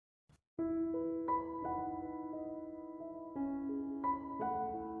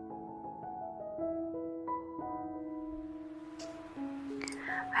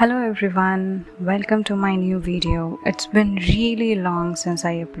Hello everyone, welcome to my new video. It's been really long since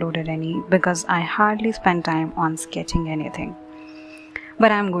I uploaded any because I hardly spend time on sketching anything.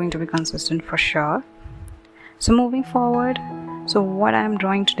 But I'm going to be consistent for sure. So moving forward, what I'm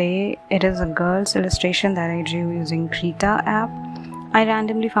drawing today, it is a girl's illustration that I drew using Krita app. I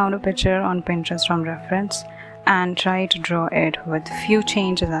randomly found a picture on Pinterest from reference and tried to draw it with few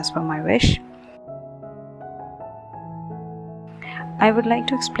changes as per my wish. I would like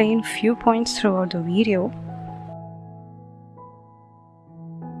to explain few points throughout the video.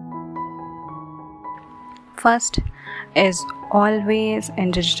 First is always in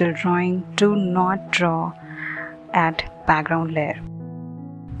digital drawing, do not draw at background layer.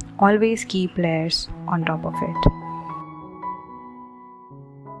 Always keep layers on top of it.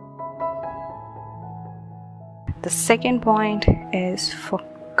 The second point is for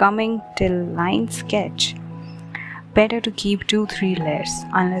coming till line sketch. Better to keep 2-3 layers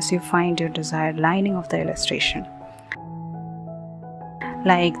unless you find your desired lining of the illustration.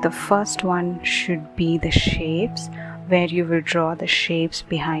 Like the first one should be the shapes, where you will draw the shapes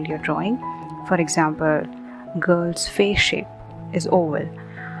behind your drawing. For example, girl's face shape is oval,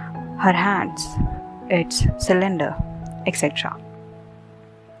 her hands, it's cylinder, etc.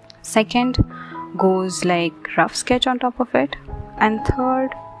 Second goes like rough sketch on top of it, and third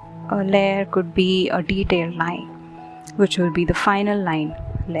layer could be a detailed line, which will be the final line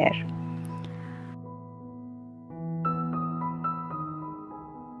layer.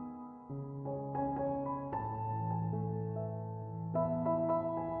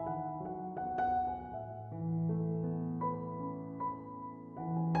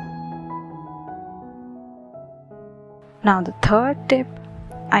 Now the third tip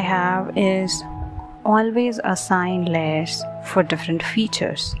I have is always assign layers for different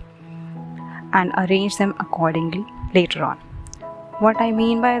features and arrange them accordingly later on. What I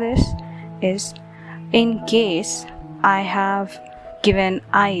mean by this is, in case I have given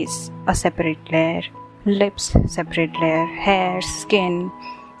eyes a separate layer, lips separate layer, hair, skin,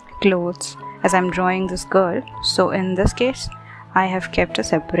 clothes, as I'm drawing this girl, so in this case I have kept a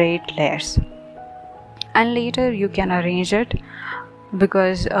separate layers, and later you can arrange it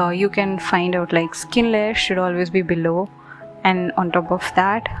because you can find out like skin layer should always be below, and on top of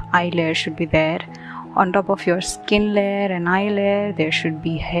that eye layer should be there. On top of your skin layer and eye layer there should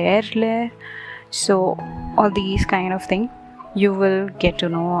be hair layer. So all these kind of things you will get to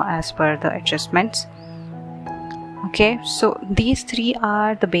know as per the adjustments. Okay, so these three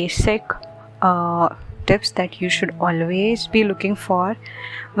are the basic tips that you should always be looking for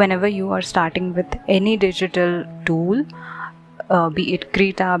whenever you are starting with any digital tool, be it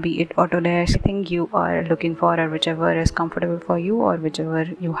Krita, be it Autodesk, anything you are looking for, or whichever is comfortable for you or whichever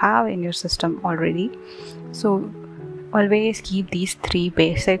you have in your system already. So always keep these three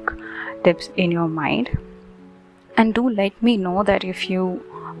basic tips in your mind, and do let me know that if you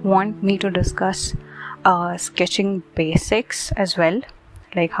want me to discuss sketching basics as well,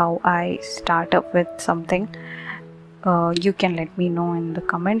 like how I start up with something, you can let me know in the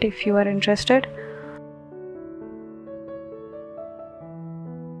comment if you are interested.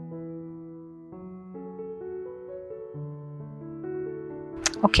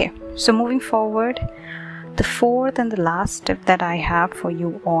 Okay, so moving forward, the fourth and the last tip that I have for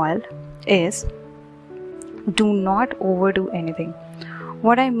you all is do not overdo anything.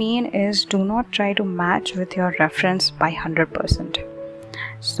 What I mean is, do not try to match with your reference by 100%.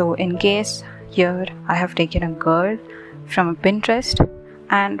 So in case here I have taken a girl from a Pinterest,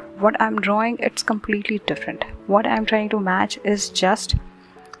 and what I'm drawing, it's completely different. What I'm trying to match is just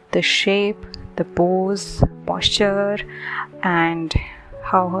the shape, the pose, posture, and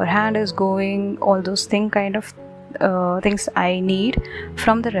how her hand is going, all those things I need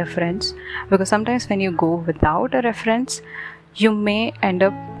from the reference, because sometimes when you go without a reference you may end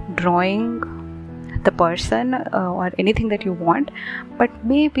up drawing the person or anything that you want, but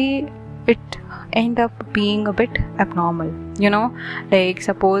maybe it end up being a bit abnormal, like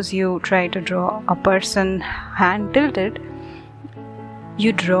suppose you try to draw a person hand tilted,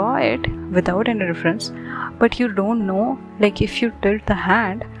 you draw it without any reference, but you don't know, like if you tilt the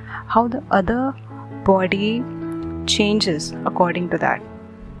hand, how the other body changes according to that.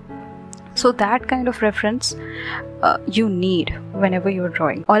 So that kind of reference you need whenever you're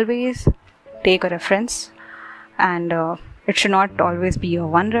drawing. Always take a reference, and it should not always be a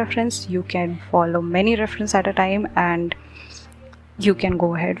one reference. You can follow many references at a time and you can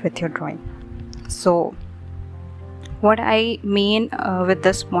go ahead with your drawing. So what I mean with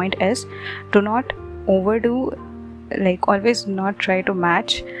this point is, do not overdo, always not try to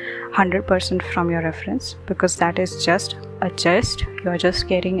match 100% from your reference, because that is just adjust, you're just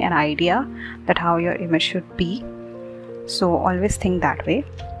getting an idea that how your image should be. So always think that way.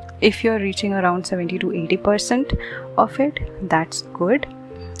 If you're reaching around 70 to 80% of it, that's good.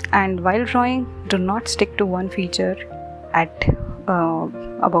 And while drawing, do not stick to one feature at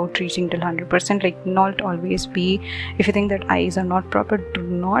about reaching till 100%. Like, not always be, if you think that eyes are not proper, do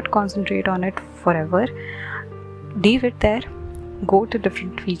not concentrate on it forever. Leave it there, go to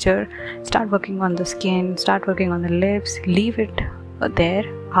different feature, start working on the skin, start working on the lips, leave it there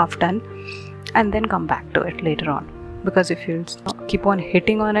half done, and then come back to it later on. Because if you keep on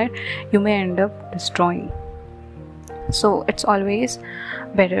hitting on it, you may end up destroying. So it's always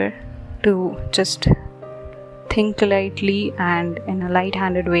better to just think lightly and in a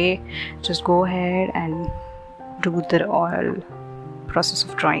light-handed way, just go ahead and do the all process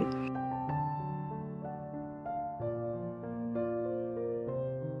of drawing.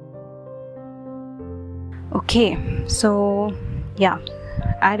 Okay, so yeah,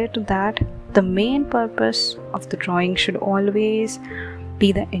 added to that, the main purpose of the drawing should always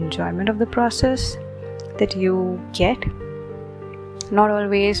be the enjoyment of the process that you get. Not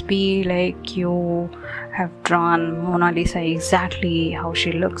always be like you have drawn Mona Lisa exactly how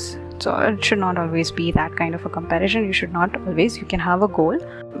she looks. So it should not always be that kind of a comparison. You should not always, you can have a goal,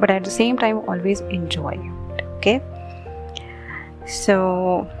 but at the same time always enjoy it. Okay,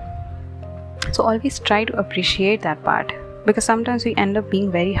 so always try to appreciate that part, because sometimes we end up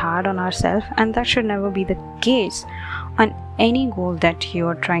being very hard on ourselves, and that should never be the case on any goal that you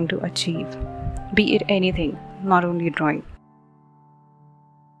are trying to achieve, be it anything, not only drawing.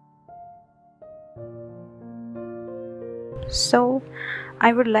 So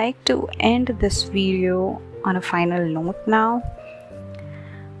I would like to end this video on a final note now.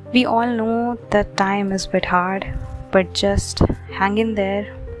 We all know that time is a bit hard, but just hang in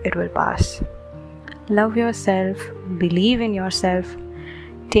there, it will pass. Love yourself, believe in yourself,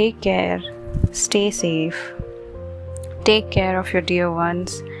 take care, stay safe, take care of your dear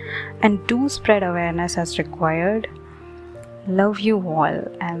ones, and do spread awareness as required. Love you all,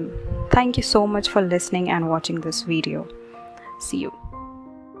 and thank you so much for listening and watching this video. See you.